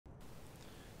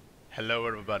Hello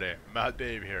everybody, Mad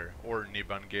Babe here, or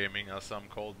Niban Gaming as I'm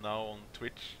called now on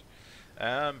Twitch.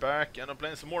 I'm back and I'm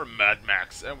playing some more Mad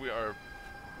Max, and we are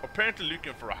apparently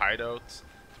looking for a hideout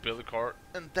to build a car,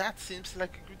 and that seems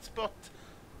like a good spot.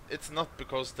 It's not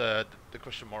because the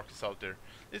question mark is out there,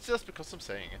 it's just because I'm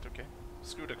saying it, okay?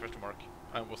 Screw the question mark,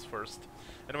 I was first.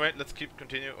 Anyway, let's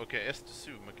continue. Okay, S to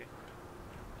zoom, okay?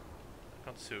 I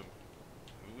can't zoom.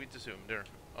 We need to zoom, there.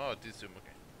 Oh, it did zoom,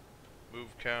 okay.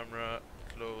 Move camera,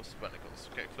 close barnacles.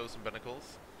 Okay, close some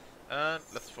barnacles. And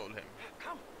let's follow him.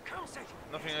 Come, Satan.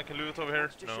 Nothing I can loot over here?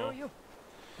 To no. show you.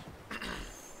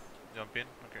 Jump in.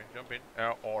 Okay, jump in.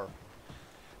 R.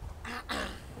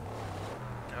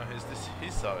 Now is this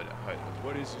his side hideout?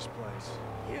 What is this place?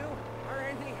 You are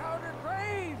in the outer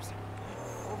graves.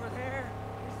 Over there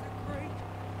is the great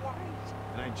white.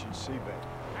 An ancient seabed.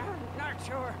 I'm not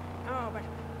sure. No, but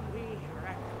we are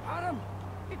at the bottom.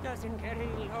 It doesn't get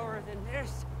any lower than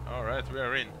this. Alright, we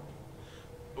are in.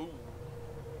 Ooh.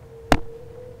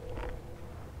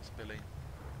 Spilling.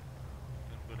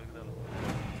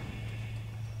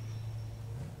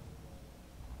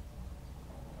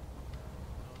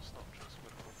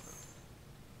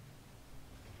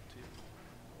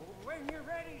 When you're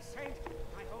ready, Saint,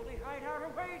 my holy hideout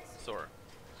awaits. Sorry.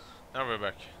 Now we're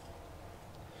back.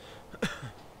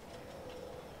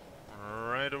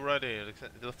 Alrighty.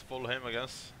 Let's follow him, I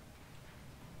guess.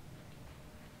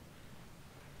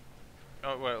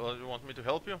 Oh, well, you want me to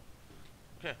help you?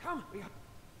 Okay. Come.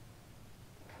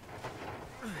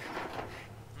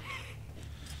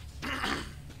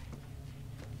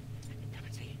 Come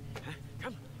and see. Huh?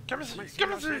 Come. Come and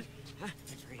see. Huh?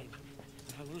 A dream.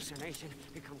 A hallucination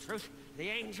become truth. The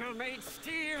angel made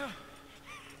steel.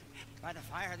 By the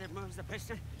fire that moves the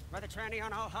piston, by the tranny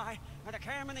on all high, by the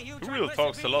cam and the U-turn. The wheel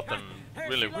talks a lot and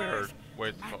really weird.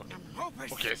 Wait, fuck. Magnum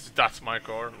Opus. Okay, so that's my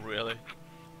car, really?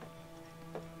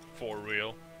 For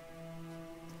real?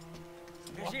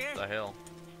 There What she is. the hell?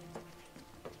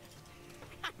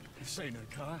 This ain't her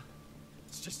car.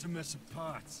 It's just a mess of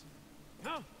parts.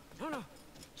 No.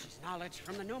 She's knowledge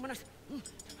from the numinous,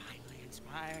 divinely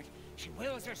inspired. She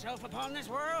wills herself upon this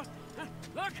world.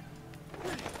 Look!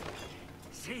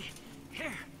 See?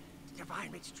 Here.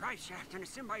 Divine meets drive shaft and a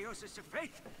symbiosis of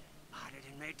faith. Modded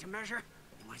and made to measure.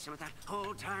 You want some of that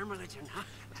old-time religion, huh?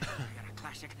 I got a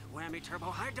classic whammy turbo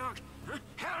high dog. Huh?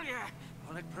 Hell yeah!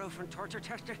 Bulletproof and torture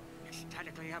tested.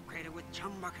 Statically upgraded with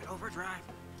Chumbucket overdrive.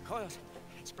 Coils,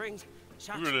 springs,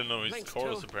 shocks. You really know his links cars,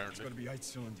 too. It's apparently. gotta be 8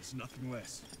 cylinders, nothing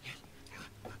less.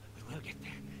 We will get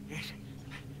there. Yes.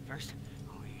 First,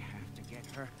 we have to get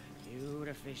her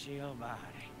beautificial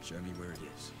body. Show me where it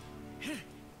is.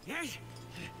 Yes.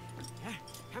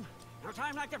 Come. No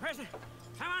time like the present.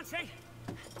 Come on, Saint.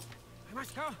 We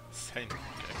must go. Saint. Okay,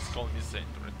 it's calling me Saint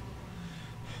already.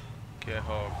 Okay,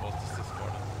 how fast is this car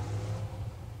then?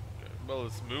 Okay, well,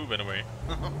 let's move anyway.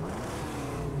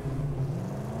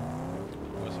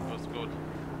 We're supposed to go.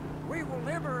 We will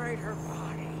liberate her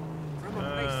body from a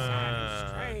place sad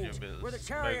and strange, where the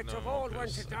chariots of old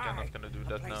went to die. I'm not gonna do A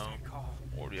that place now. they call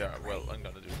Or yeah, the well, grave. I'm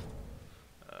gonna do.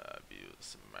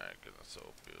 Abuse Magnum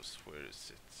Opus. Where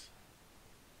is it?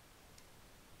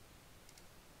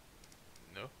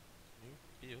 No. New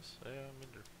BIOS. Yeah, I'm in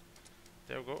there.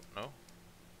 There we go. No.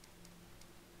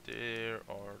 There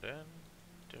are then.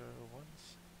 There are ones.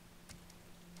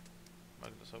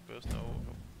 Magnum Opus. No.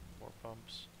 More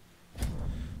pumps.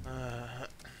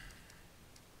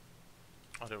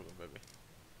 Oh, there we go, baby.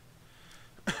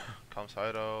 Comes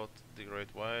hideout. The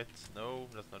Great White. No,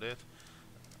 that's not it.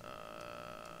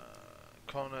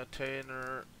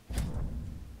 Container.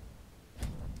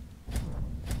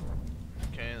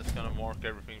 Okay, it's gonna mark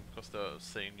everything because they're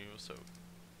saying new, so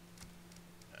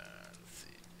let's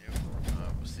see. New.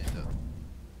 We've seen that.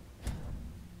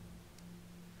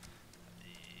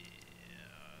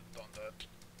 Yeah, done that.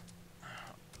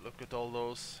 Look at all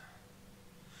those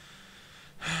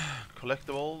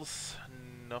collectibles.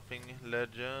 Nothing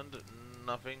legend.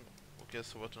 Nothing. Okay,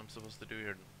 so what I'm supposed to do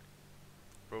here?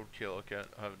 Roadkill. Okay,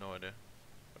 I have no idea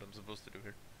what I'm supposed to do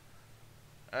here.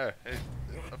 Oh, hey,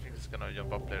 I think it's gonna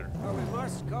jump up later. Oh, we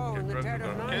must go Okay, in the dead of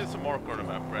okay, night. it's a mark on the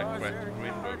map, right? Cause Right, their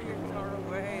green book. guardians are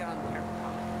away on their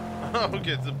path.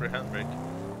 Okay, it's a handbrake.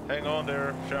 Hang on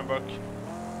there, Shambuck.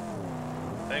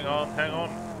 Hang on.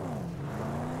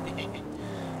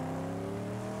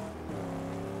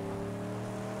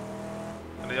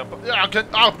 Can I jump up? Yeah, I can.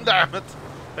 Oh, damn it!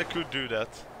 I could do that.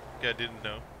 Okay, I didn't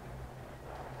know.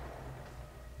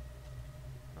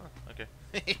 Oh, okay.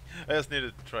 I just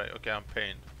needed to try. Okay, I'm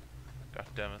pained. God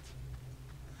damn it.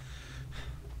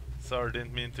 Sorry,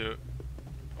 didn't mean to.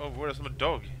 Oh, where's my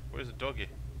dog? Where's the doggy?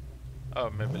 Oh,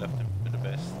 maybe left him in the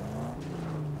base.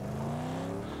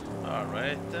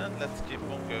 Alright then, let's keep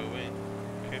on going.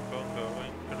 Keep on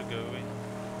going, keep going.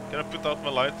 Can I put out my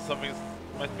lights? Something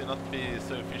might be not be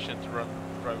so efficient to drive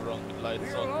around with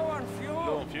lights We're on. low on fuel.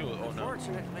 Low on fuel, oh no.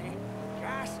 Unfortunately,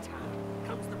 gas time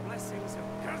comes the blessings of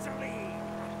gasoline.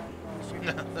 We should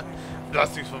find enough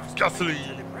Blessings from to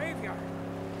gasoline. the graveyard.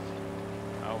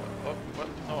 Oh, what?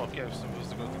 Oh, okay, we're supposed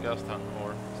to go to gas tank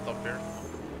or stop here.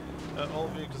 All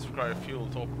vehicles require fuel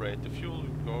to operate. The fuel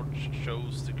gauge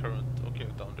shows the current. Okay,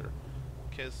 down there.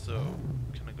 Okay, so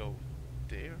can I go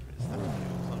there? Is that fuel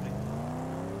or something?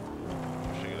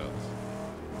 Check it out.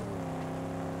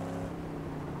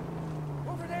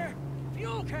 Over there,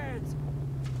 fuel cans.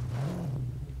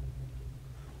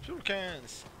 Fuel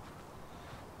cans.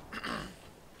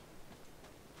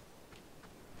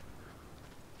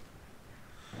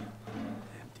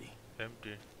 Empty.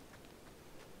 Empty.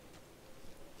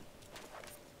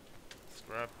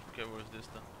 Scrap. Okay, where's this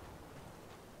then?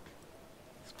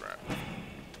 Scrap.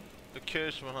 Okay,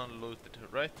 it's 100 looted.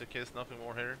 Right, okay, there's nothing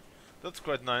more here. That's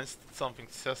quite nice. Something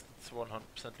says it's 100%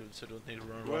 looted, so you don't need to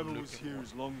run around Whoever looking was here for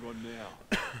is long gone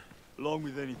now. Along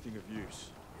with anything of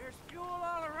use. There's fuel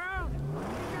all around.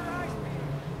 Keep your eyes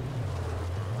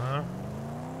peeled. Huh?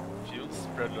 Fuel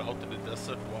spread out in the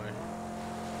desert, why?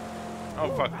 Oh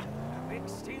fuck. A big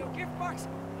steel gift box.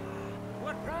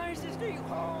 What prizes do you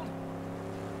hold?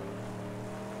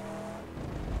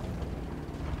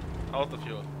 Out of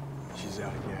fuel. She's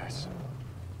out of gas.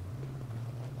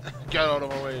 Get out of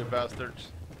my way, you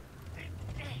bastards.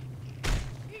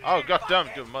 Oh goddamn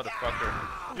you motherfucker.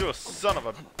 You a son of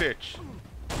a bitch.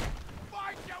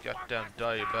 Goddamn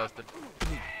die, you bastard.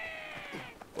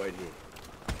 Wait here.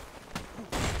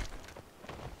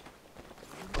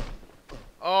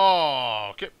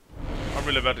 Oh, okay. I'm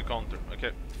really bad at counter.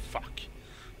 Okay, fuck.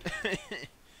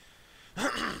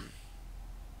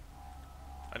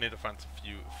 I need to find some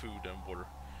food and water.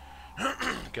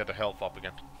 Get the health up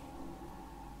again.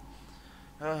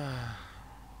 Okay,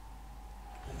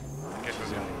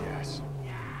 She's out of gas.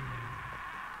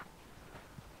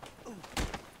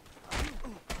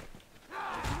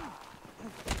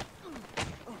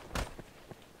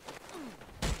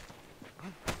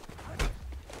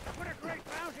 What a great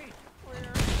bounty.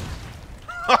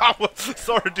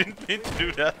 Sorry, didn't mean to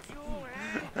do that. Fuel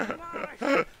and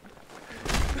demolish.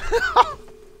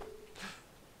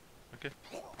 Okay.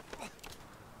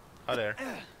 Oh, there.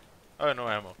 Oh, no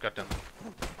ammo. Goddamn.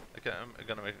 Okay, I'm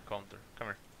gonna make a counter. Come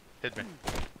here. Hit me.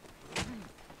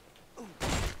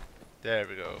 There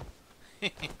we go.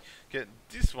 Okay,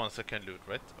 these ones I can loot,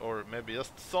 right? Or maybe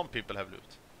just some people have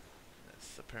loot.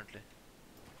 Yes, apparently.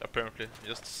 Apparently,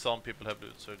 just some people have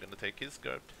loot. So we're gonna take his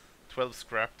scrap. 12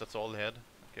 scrap, that's all he had.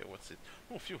 Okay, what's it?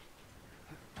 Oh, phew.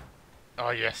 Oh,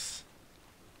 yes.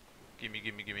 Gimme,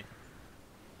 gimme, gimme.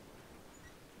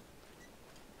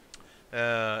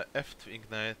 F to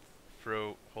ignite,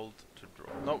 throw, hold to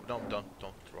drop. No, don't drop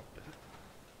it.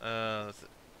 That's it.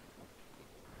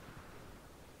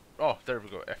 Oh, there we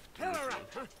go. F to Hell refill. around,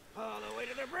 huh? All the way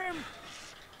to the brim.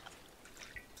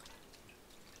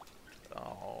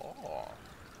 Oh.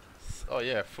 Oh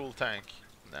yeah, full tank.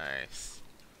 Nice.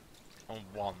 On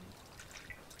one.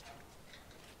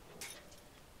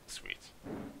 Sweet.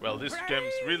 Well, this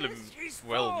game's really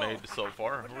well made so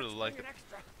far. I really like it.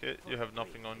 Okay, you have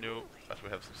nothing on you, but we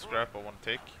have some scrap I want to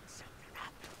take.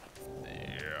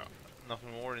 Yeah.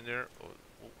 Nothing more in there. Oh,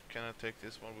 can I take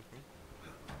this one with me?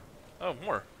 Oh,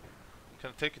 more. Can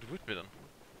I take it with me then?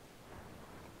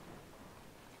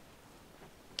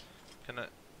 Can I...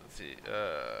 Let's see.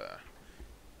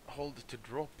 Hold it to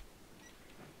drop.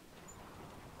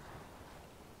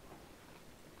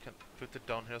 Can put it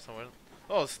down here somewhere.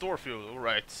 Oh, store fuel.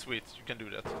 Alright, sweet. You can do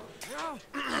that. Now,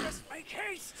 let us make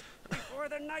haste before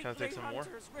the Can I nightly take some more?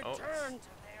 hunters Oh, return to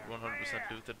their 100% lair.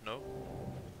 looted. No.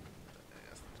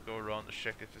 Let's go around and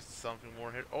check if there's something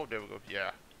more here. Oh, there we go.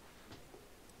 Yeah.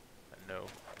 No.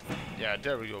 Yeah,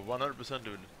 there we go. 100%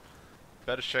 looted.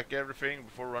 Better check everything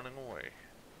before running away.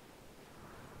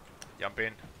 Jump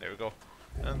in. There we go.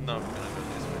 And now we're gonna go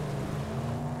this way.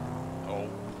 Oh,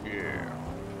 yeah.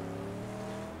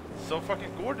 So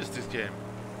fucking gorgeous, this game.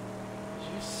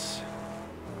 Yes.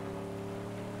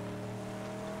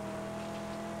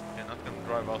 Okay, not gonna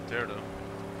drive out there though.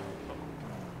 Oh.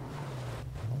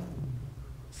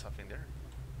 Something there.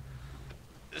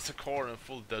 It's a car and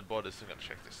full dead bodies. I'm gonna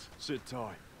check this. Sit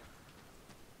tight.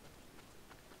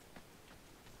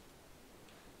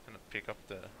 Gonna pick up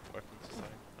the weapons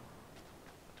aside. No.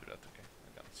 I'll do that. Okay.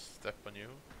 I'm gonna step on you.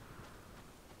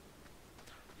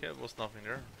 Okay, there was nothing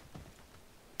there.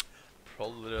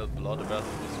 Probably a bloody battle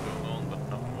was going on, but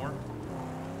nothing more.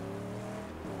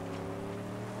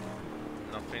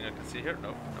 Nothing I can see here?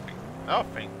 No, nothing.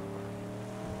 Nothing.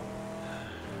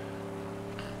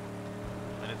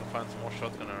 I need to find some more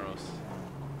shotgun arrows.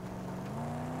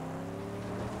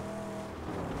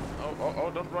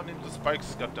 Oh, don't run into the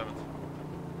spikes, goddammit.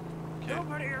 Okay.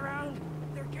 Nobody around.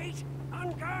 Their gate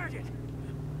unguarded.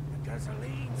 The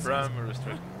gasoline. Primary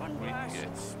restrict. One Weak blast.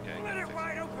 gates. Okay, Let it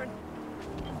wide open.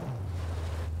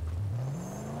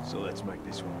 So let's make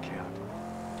this one count.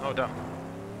 Oh, damn.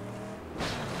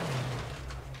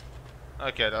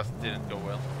 Okay, that didn't go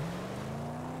well.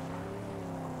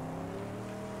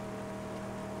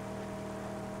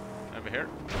 Over here.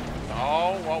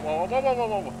 Oh,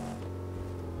 whoa.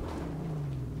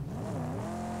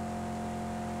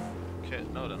 Okay,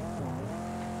 no then.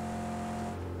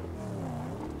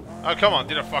 Oh, come on,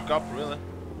 did I fuck up, really?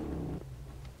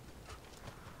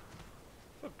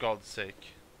 For God's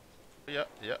sake. Yeah,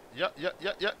 yes!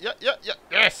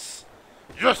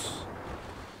 Yes!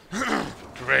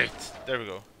 Great, there we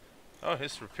go. Oh,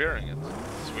 he's repairing it.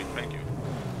 Sweet, thank you.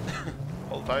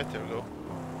 Hold tight, there we go.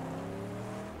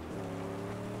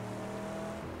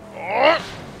 Oh!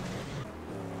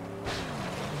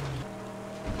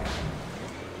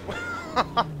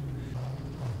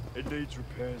 It needs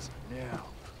repairs now.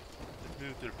 It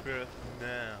needs repairs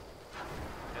now.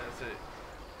 Yeah, that's it.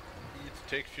 Eat,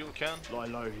 take fuel can. Lie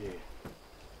low here.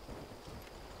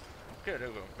 Okay, there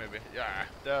we go, maybe.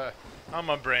 Yeah, I'm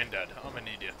a brain dead. I'm an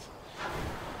idiot.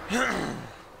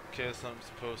 Okay, so I'm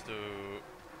supposed to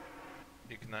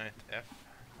ignite F.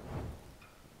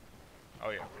 Oh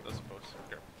yeah, that's supposed.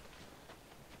 Okay.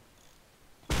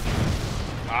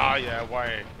 Ah yeah,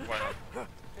 why not?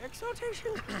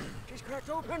 Exaltation. She's cracked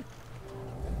open.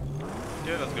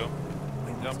 Okay, let's go.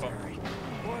 We Jump must up. hurry.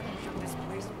 Warden shut this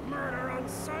place. Murder on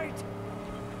sight.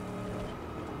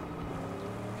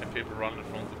 Can people run in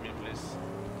front of me, please?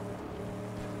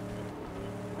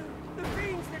 The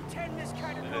fiends that tend this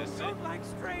kind of Did I road see? don't like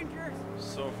strangers.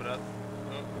 So for that.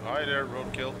 Oh, hi there,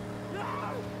 roadkill. No!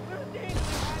 We're in danger.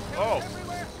 Oh.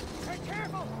 Everywhere. Be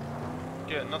careful.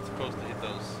 Okay, not supposed to hit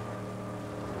those.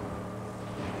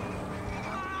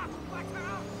 Ah, watch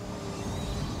out.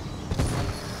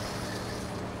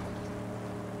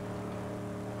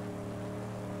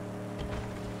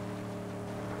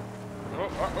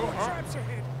 Oh. Traps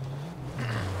ahead.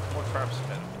 More traps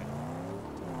ahead. Okay.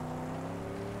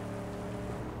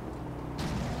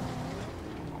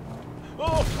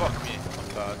 Oh, fuck me. I'm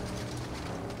bad.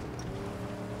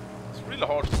 It's really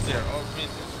hard to steer. Oh, I mean,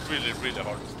 it's really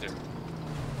hard to steer.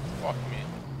 Fuck me.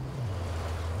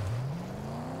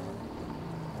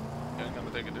 Okay, I'm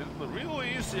gonna take it real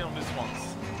easy on this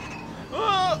ones.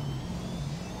 Ah!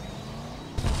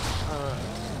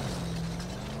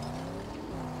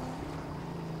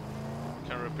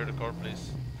 Can I repair the car,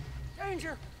 please?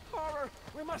 Danger. Horror.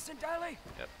 We mustn't dally.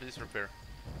 Yeah, please repair.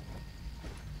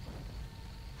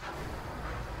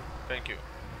 Thank you.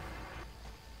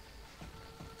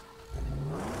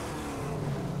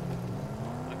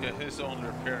 Okay, he's only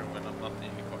repairing when I'm not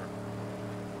in the car.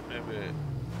 Maybe.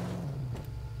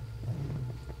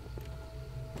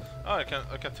 Oh, I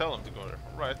can tell him to go there.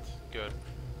 Right, good.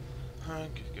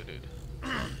 Good, dude.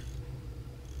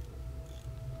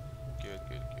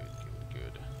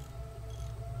 Good.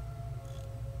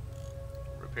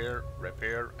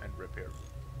 Repair, and repair.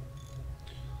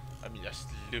 I mean, just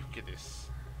look at this.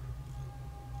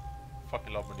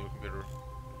 Fucking love my new computer.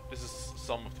 This is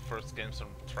some of the first games I'm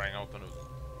trying out on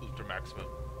Ultra Maximum.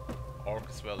 Arc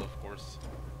as well, of course.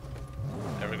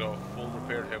 There we go, full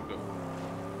repair, here we go.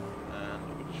 And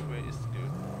which way is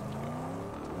good?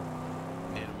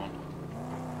 Need one.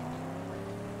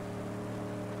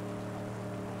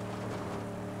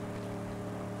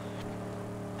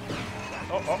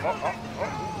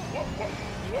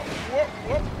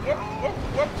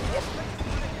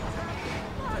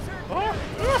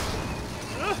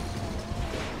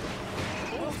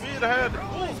 Full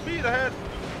speed ahead!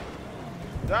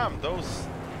 Damn, those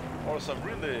are some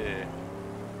really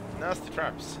nasty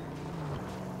traps.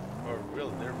 Or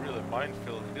they're really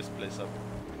minefielling this place up.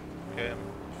 Okay, I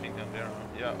think I'm there now.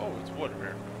 Yeah, oh, it's water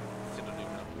here. Instead of doing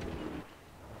that.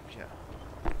 Yeah.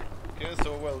 Okay,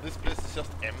 so well, this place is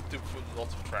just empty with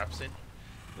lots of traps in.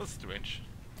 That's strange.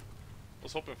 I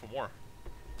was hoping for more.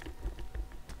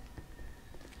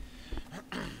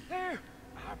 There.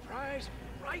 Our prize.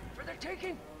 Right for the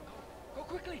taking. Go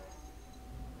quickly.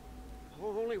 The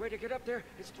only way to get up there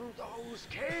is through those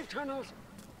cave tunnels.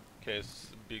 Okay,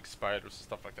 it's big spiders and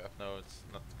stuff like that. No, it's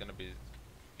not gonna be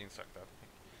things like that.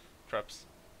 Traps.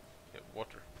 Yeah,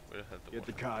 water. Where the hell the Get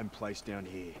the water? car in place down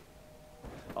here.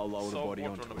 I'll lower the So body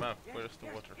water onto on the it. map. Yes, Where's the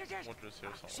yes, water? yes. Water is here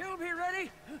somewhere. She'll be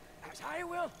ready, as I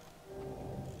will.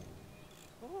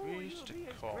 We Search the Be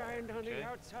as car. grand on the Okay.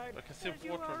 outside I can see as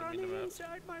you water are on the minimap.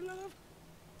 inside, my love.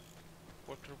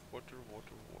 Water, water,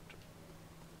 water, water.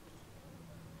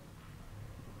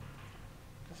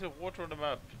 I can see water on the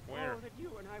map. Where? Oh, that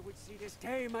you and I would see this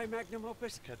day, my Magnum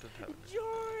Opus. Okay, I don't have it.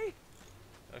 Joy!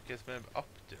 Okay, it's maybe up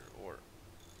there or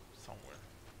somewhere.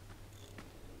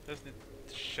 Just need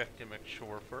to check and make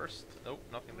sure first. Nope,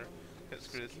 nothing there. Okay,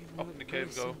 screw this. Up in the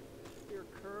cave go. Your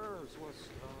curves was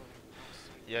slow.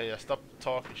 Yeah, stop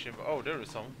talking, Shimba. Oh, there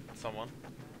is someone.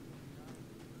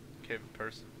 Cave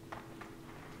person.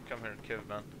 Come here,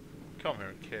 caveman. Come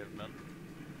here, caveman.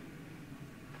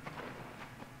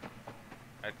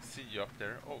 I can see you up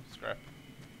there. Oh, scrap.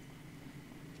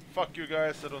 Fuck you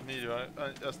guys, I don't need you. I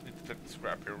just need to take the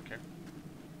scrap here, okay?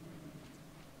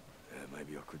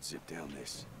 Maybe I could zip down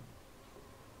this.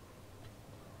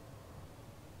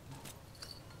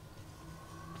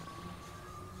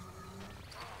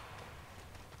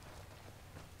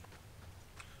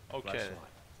 Okay. Flashlight.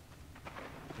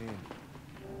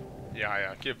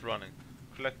 Yeah, keep running.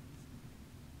 Collect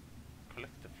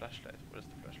the flashlight. Where's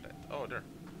the flashlight? Oh, there.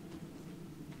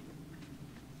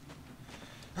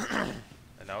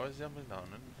 And now he's jumping down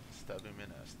and stabbing me in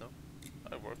the ass. No,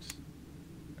 that works.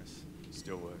 Nice.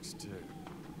 Still works too.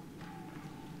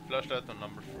 Flashlight on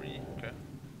number 3. Okay.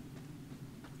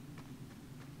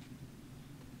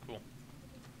 Cool.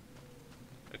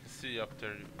 I can see you up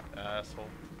there, you asshole.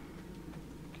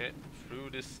 Okay, through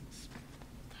this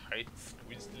tight,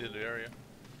 squeezed little area.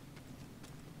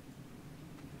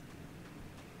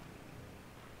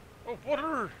 Oh,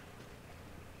 water!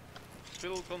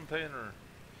 Fill container.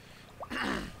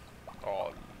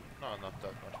 Oh, no, not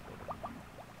that much water.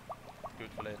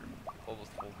 Good for later.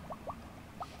 Almost full.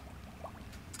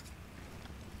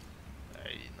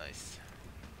 Hey, nice.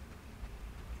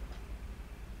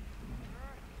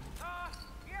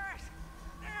 Yes!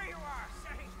 There you are,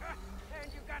 Saint! And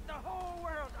you got the whole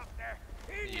world up there.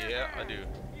 In your Yeah, I hand. do.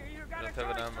 You got Don't a have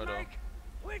an choice ammo to though. make.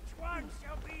 Which one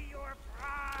shall be your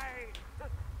pride?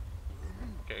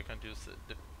 Okay, I can't use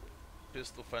the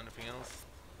pistol for anything else.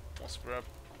 More scrap.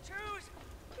 Choose!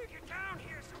 Get down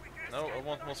here so we can No, I escape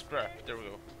want with more our scrap. pride. There we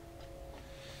go.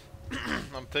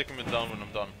 I'm taking it down when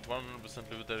I'm done. 100%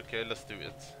 looted. Okay, let's do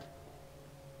it.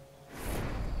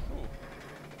 Ooh.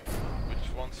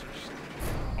 Which ones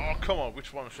are... Oh, come on.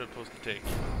 Which one should I supposed to take?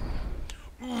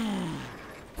 Ooh.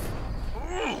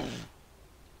 Ooh.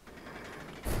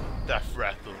 Death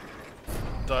rattle.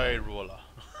 Die roller.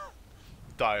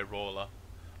 Die roller.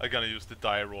 I'm gonna use the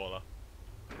die roller.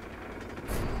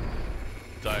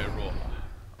 Die roller.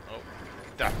 Oh,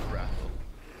 death rattle.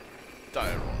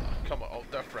 Die roller. Come on, oh,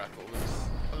 death rattle looks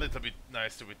a little bit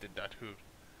nicer with that hood.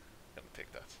 Gonna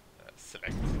take that.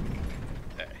 Select.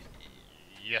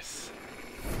 Yes.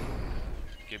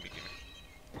 Gimme.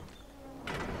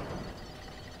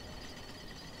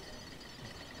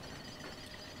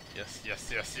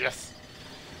 Yes.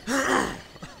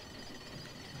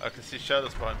 I can see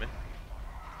shadows behind me.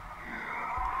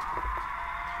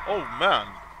 Oh man,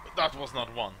 that was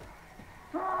not one.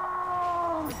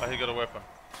 Oh, he got a weapon.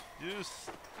 Use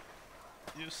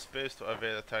space to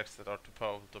evade attacks that are too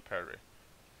powerful to parry.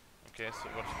 Okay, so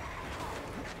what?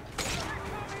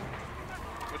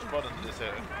 Which button did they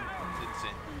say? Didn't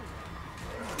see.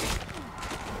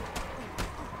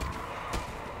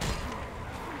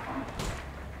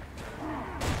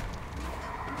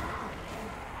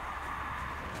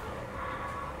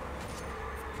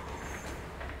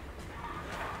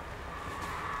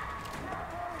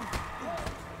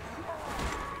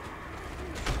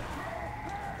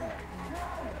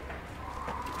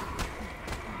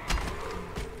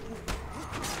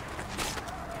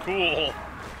 Cool.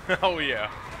 Oh yeah.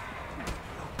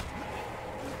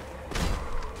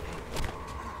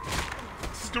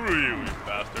 Screw you, you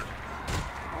bastard.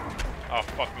 Oh,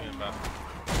 fuck me, man.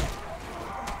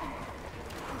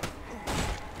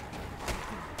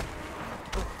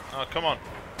 Oh, come on.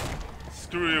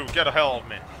 Screw you, get the hell of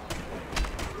me.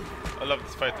 I love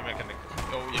this fighting mechanic.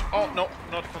 Oh yeah. Oh no,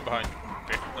 not from behind.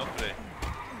 Okay, not today.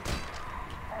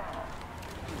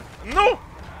 No!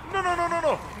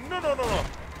 No.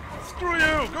 Screw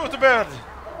you! Go to bed!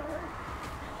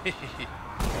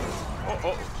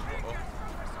 oh.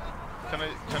 Can I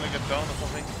get down or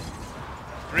something?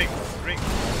 Drink.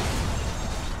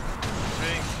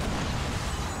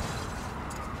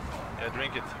 Yeah,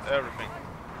 drink it. Everything.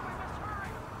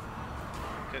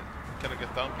 Okay, can I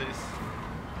get down, please?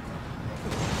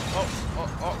 Oh.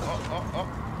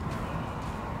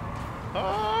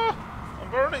 Ah! I'm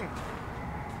burning!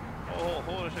 Oh,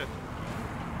 holy shit.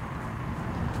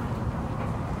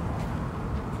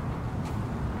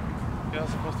 Yeah, I'm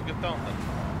supposed to get down then.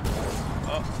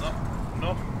 Oh, no.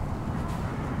 No.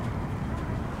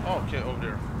 Oh, okay, over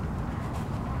there.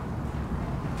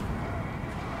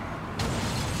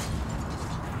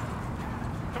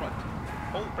 Come on.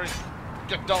 Hold break.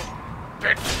 Get down,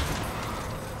 bitch!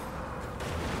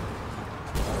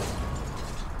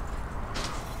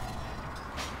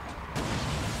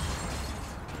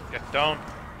 Get down.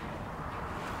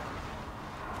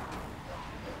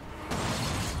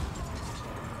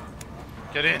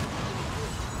 Get in.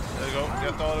 There you go.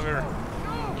 Get out of here.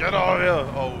 Get out of here.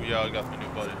 Oh yeah, I got my new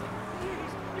buddy.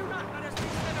 Please, do not let us be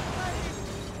set aflame.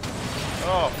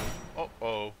 Oh.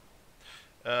 Oh.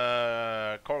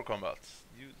 Core combat.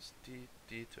 Use D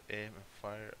to aim and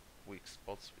fire weak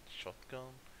spots with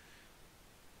shotgun.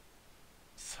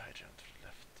 Side jump to the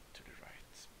left, to the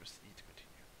right. Press E to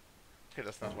continue. Okay,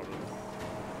 that's not what we're doing.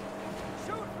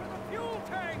 Shoot for the fuel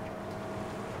tank.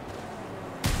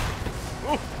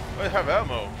 Oh, I have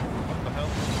ammo. What the hell?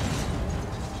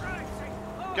 Christ's sake.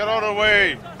 Oh, Get out of the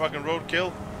way! Fucking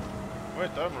roadkill.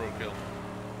 Wait, I'm roadkill.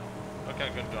 Okay,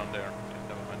 I'm gonna down there. Okay,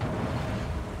 never mind.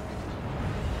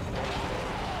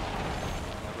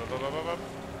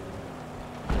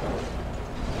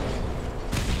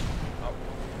 Up.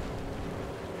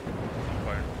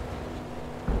 Fire.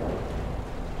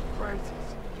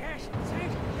 Francis. Yes,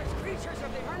 Saint, there's creatures of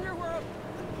the underworld.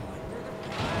 Under the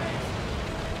prize.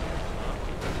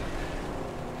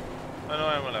 I know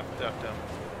I'm left. Damn.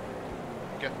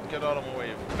 Get out of my way,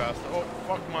 you bastard. Oh,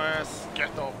 fuck my ass.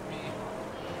 Get off me.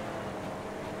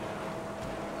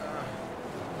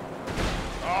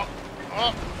 Oh,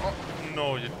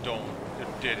 no, you don't. You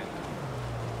didn't.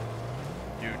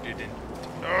 You didn't.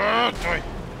 Die.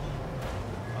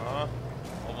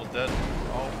 Almost dead.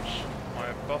 Ouch.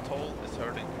 My butthole is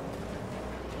hurting.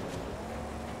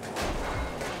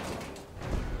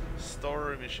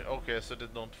 Story mission. Okay, so they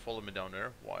don't follow me down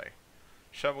there. Why?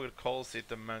 Chumbucket calls it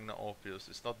the Magnum Opus.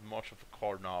 It's not much of a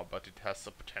car now, but it has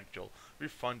some potential. We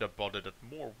find about it that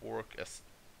more work is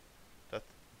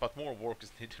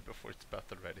needed before it's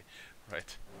battle ready.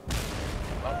 Right.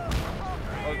 Oh,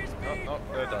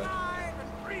 I died.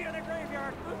 Free of the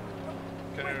graveyard.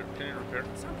 Can you repair?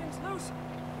 Something's loose.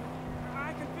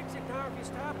 I can fix it now if you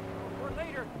stop. Or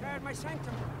later, at my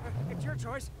sanctum. It's your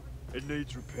choice. It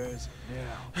needs repairs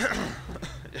now.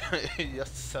 You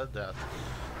just said that.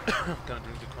 Gonna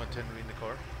drink the container in the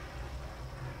car?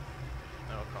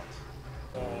 No, I can't.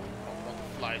 Oh, I want to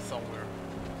fly somewhere.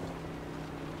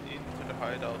 Into the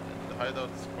hideout, and the hideout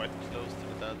is quite close to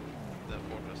the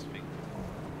fortress thing.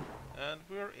 And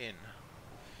we're in.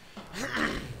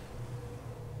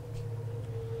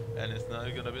 And it's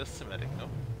not gonna be a cinematic, no?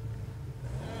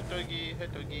 Doggy, hey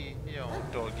doggy, yo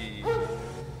doggy.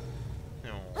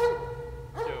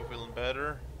 Yo, feeling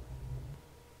better.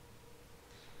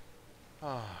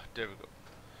 There we go.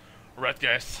 Alright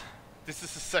guys, this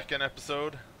is the second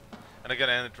episode, and I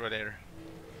gotta end it right here.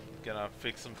 Gonna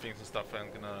fix some things and stuff,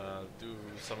 and gonna do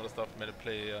some of the stuff, maybe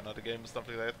play another game and stuff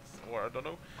like that, or I don't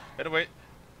know. Anyway,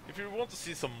 if you want to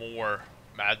see some more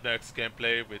Mad Max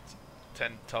gameplay with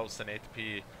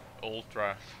 10,080p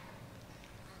ultra,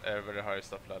 very high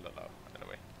stuff,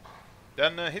 anyway,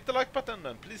 then hit the like button,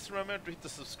 and please remember to hit the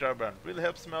subscribe button. It really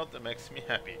helps me out and makes me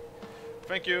happy.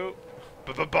 Thank you.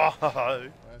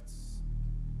 Bye.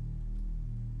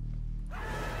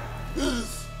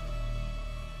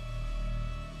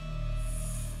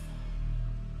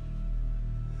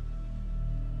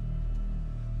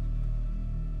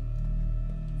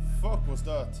 Fuck was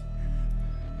that?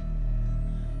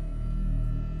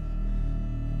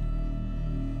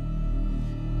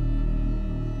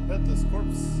 Headless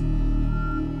corpse.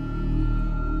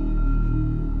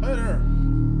 Hey there,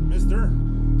 mister.